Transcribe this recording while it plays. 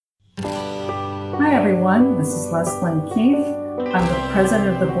Hi, everyone. This is Leslyn Keefe. I'm the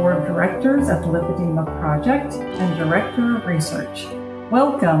president of the board of directors at the Lipedema Project and director of research.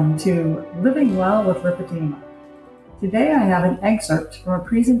 Welcome to Living Well with Lipedema. Today, I have an excerpt from a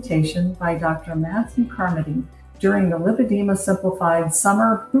presentation by Dr. Matthew Carmody during the Lipedema Simplified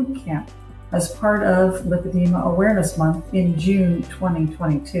Summer Boot Camp as part of Lipedema Awareness Month in June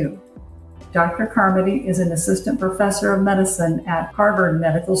 2022. Dr. Carmody is an assistant professor of medicine at Harvard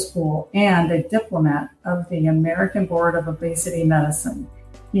Medical School and a diplomat of the American Board of Obesity Medicine.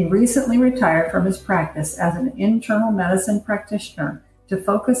 He recently retired from his practice as an internal medicine practitioner to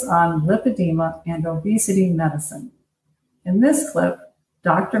focus on lipedema and obesity medicine. In this clip,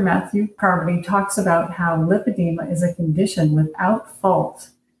 Dr. Matthew Carmody talks about how lipedema is a condition without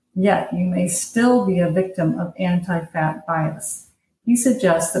fault, yet you may still be a victim of anti-fat bias. He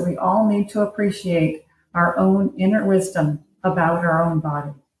suggests that we all need to appreciate our own inner wisdom about our own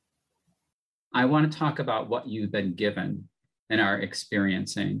body. I want to talk about what you've been given and are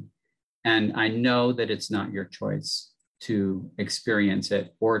experiencing. And I know that it's not your choice to experience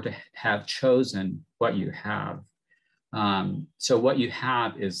it or to have chosen what you have. So what you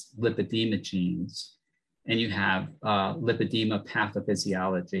have is lipedema genes, and you have lipedema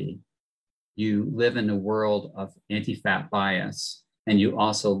pathophysiology. You live in a world of anti-fat bias. And you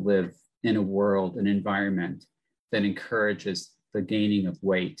also live in a world, an environment that encourages the gaining of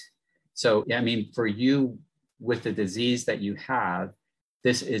weight. So, I mean, for you with the disease that you have,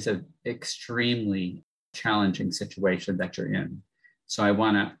 this is an extremely challenging situation that you're in. So I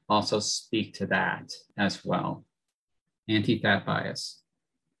want to also speak to that as well. Anti-fat bias.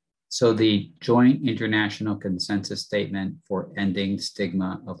 So the Joint International Consensus Statement for Ending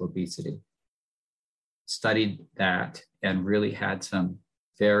Stigma of Obesity studied that and really had some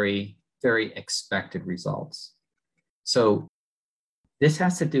very, very expected results. So this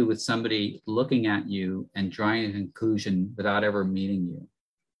has to do with somebody looking at you and drawing a conclusion without ever meeting you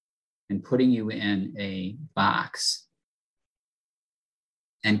and putting you in a box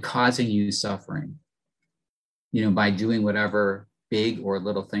and causing you suffering, by doing whatever big or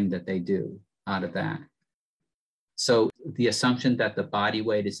little thing that they do out of that. So the assumption that the body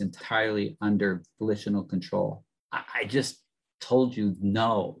weight is entirely under volitional control. I just told you,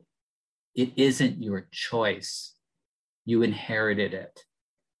 no, it isn't your choice. You inherited it.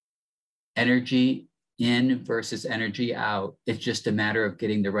 Energy in versus energy out. It's just a matter of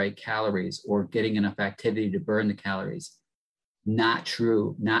getting the right calories or getting enough activity to burn the calories. Not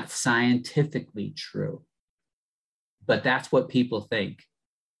true, not scientifically true. But that's what people think.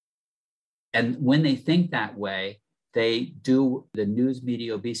 And when they think that way, they do. The news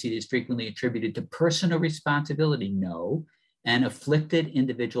media obesity is frequently attributed to personal responsibility. No. And afflicted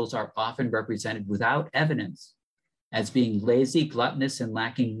individuals are often represented without evidence as being lazy, gluttonous, and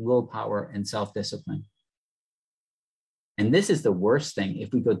lacking willpower and self-discipline. And this is the worst thing.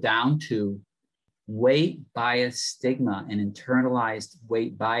 If we go down to weight bias stigma, and internalized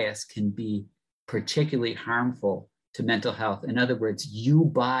weight bias can be particularly harmful to mental health. In other words, you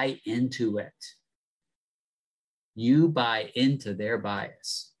buy into it. You buy into their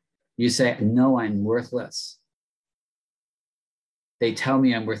bias. You say, no, I'm worthless. They tell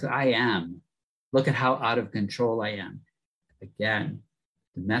me I'm worthless. I am. Look at how out of control I am. Again,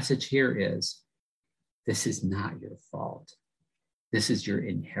 the message here is, this is not your fault. This is your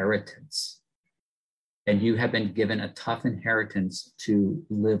inheritance. And you have been given a tough inheritance to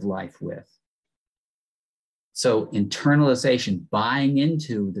live life with. So internalization, buying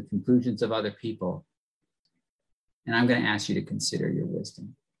into the conclusions of other people. And I'm going to ask you to consider your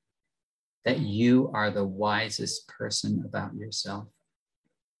wisdom, that you are the wisest person about yourself.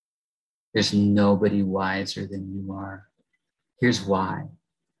 There's nobody wiser than you are. Here's why.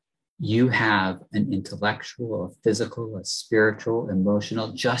 You have an intellectual, a physical, a spiritual,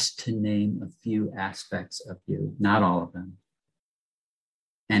 emotional, just to name a few aspects of you, not all of them.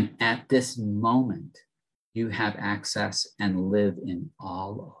 And at this moment, you have access and live in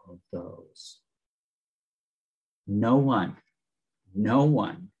all of those. No one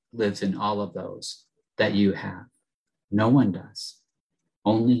lives in all of those that you have. No one does.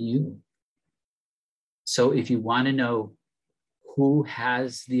 Only you. So if you want to know who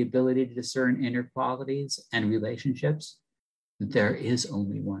has the ability to discern inner qualities and relationships, there is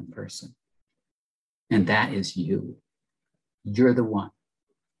only one person. And that is you. You're the one.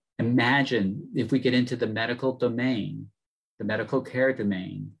 Imagine if we get into the medical domain, the medical care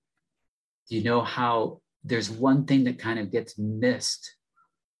domain, do you know how there's one thing that kind of gets missed,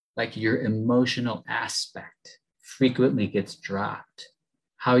 like your emotional aspect frequently gets dropped,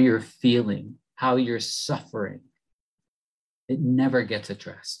 how you're feeling, how you're suffering. It never gets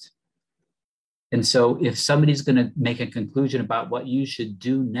addressed. And so if somebody's going to make a conclusion about what you should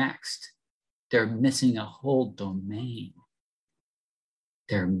do next, they're missing a whole domain.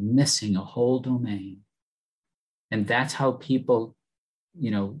 They're missing a whole domain. And that's how people,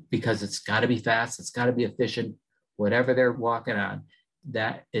 because it's got to be fast, it's got to be efficient, whatever they're walking on,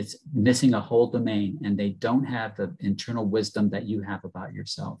 that it's missing a whole domain, and they don't have the internal wisdom that you have about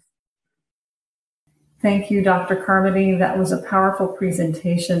yourself. Thank you, Dr. Carmody. That was a powerful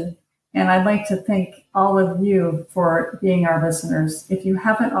presentation. And I'd like to thank all of you for being our listeners. If you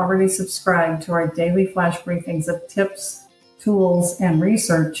haven't already subscribed to our daily flash briefings of tips, tools, and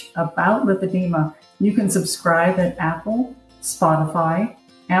research about lipedema, you can subscribe at Apple, Spotify,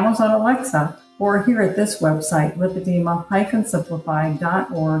 Amazon Alexa, or here at this website,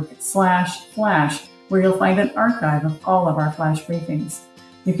 lipedema-simplified.org/flash, where you'll find an archive of all of our flash briefings.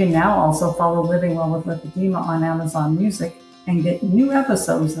 You can now also follow Living Well with Lipedema on Amazon Music and get new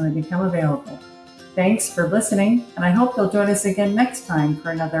episodes when they become available. Thanks for listening, and I hope you'll join us again next time for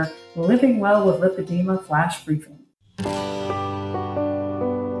another Living Well with Lipedema flash briefing.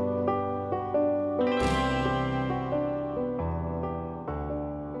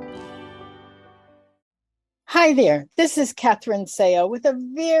 Hi there, this is Catherine Seo with a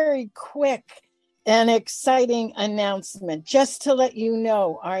very quick and exciting announcement. Just to let you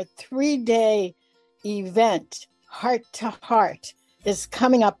know, our 3-day event, Heart to Heart, is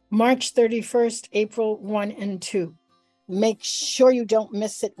coming up March 31st, April 1 and 2. Make sure you don't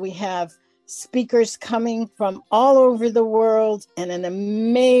miss it. We have speakers coming from all over the world and an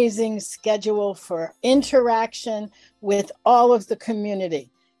amazing schedule for interaction with all of the community.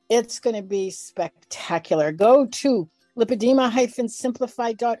 It's going to be spectacular. Go to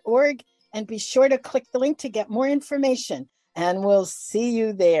lipedema-simplified.org and be sure to click the link to get more information. And we'll see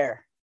you there.